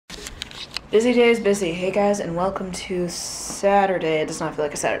Busy day is busy. Hey guys, and welcome to Saturday. It does not feel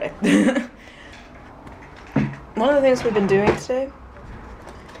like a Saturday. One of the things we've been doing today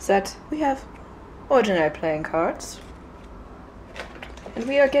is that we have ordinary playing cards, and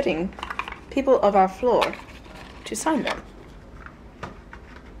we are getting people of our floor to sign them.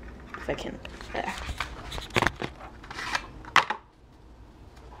 If I can. There.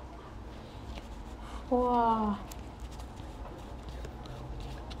 Wow.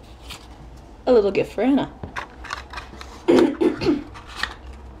 A little gift for Anna.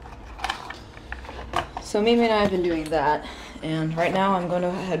 So Mimi and I have been doing that, and right now I'm going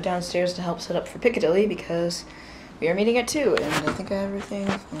to head downstairs to help set up for Piccadilly because we are meeting at 2, and I think I have everything.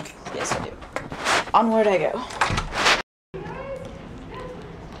 Yes, I do. Onward I go.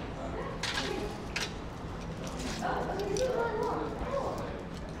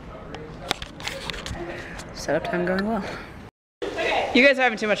 Setup time going well. Okay. You guys are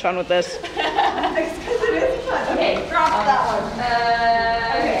having too much fun with this. Okay, drop that one.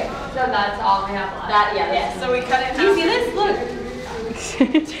 Okay, so that's all we have left. That, yeah. Yes. So we cut it. Do you see this? Look.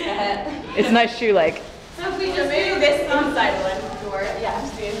 It's a nice shoe, like. So if we just do this inside one door, yeah,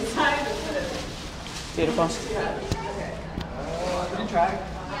 just the inside and put it. Beautiful. Yeah. Okay. Good try.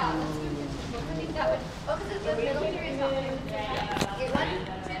 Yeah. I think that would. Oh, because the middle here is not. Yeah. 1,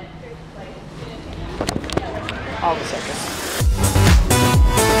 2, 3. All the circus.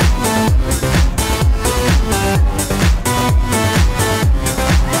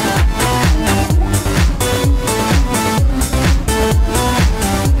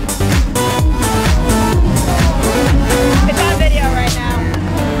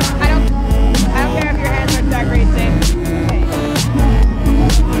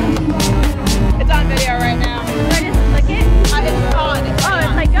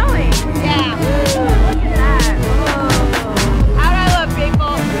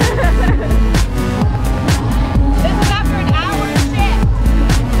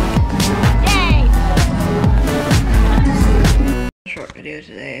 Video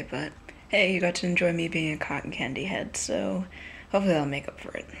today, but hey, you got to enjoy me being a cotton candy head, so hopefully I'll make up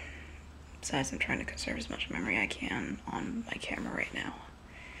for it. Besides, I'm trying to conserve as much memory I can on my camera right now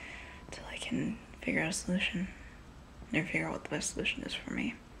until I can figure out a solution or figure out what the best solution is for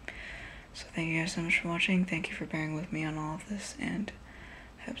me. So thank you guys so much for watching. Thank you for bearing with me on all of this, and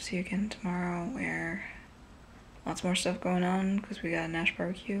I hope to see you again tomorrow where lots more stuff going on because we got a Nash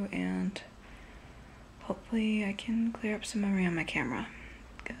barbecue, and hopefully I can clear up some memory on my camera,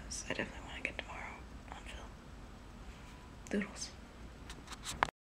 because I definitely want to get tomorrow on film. Doodles.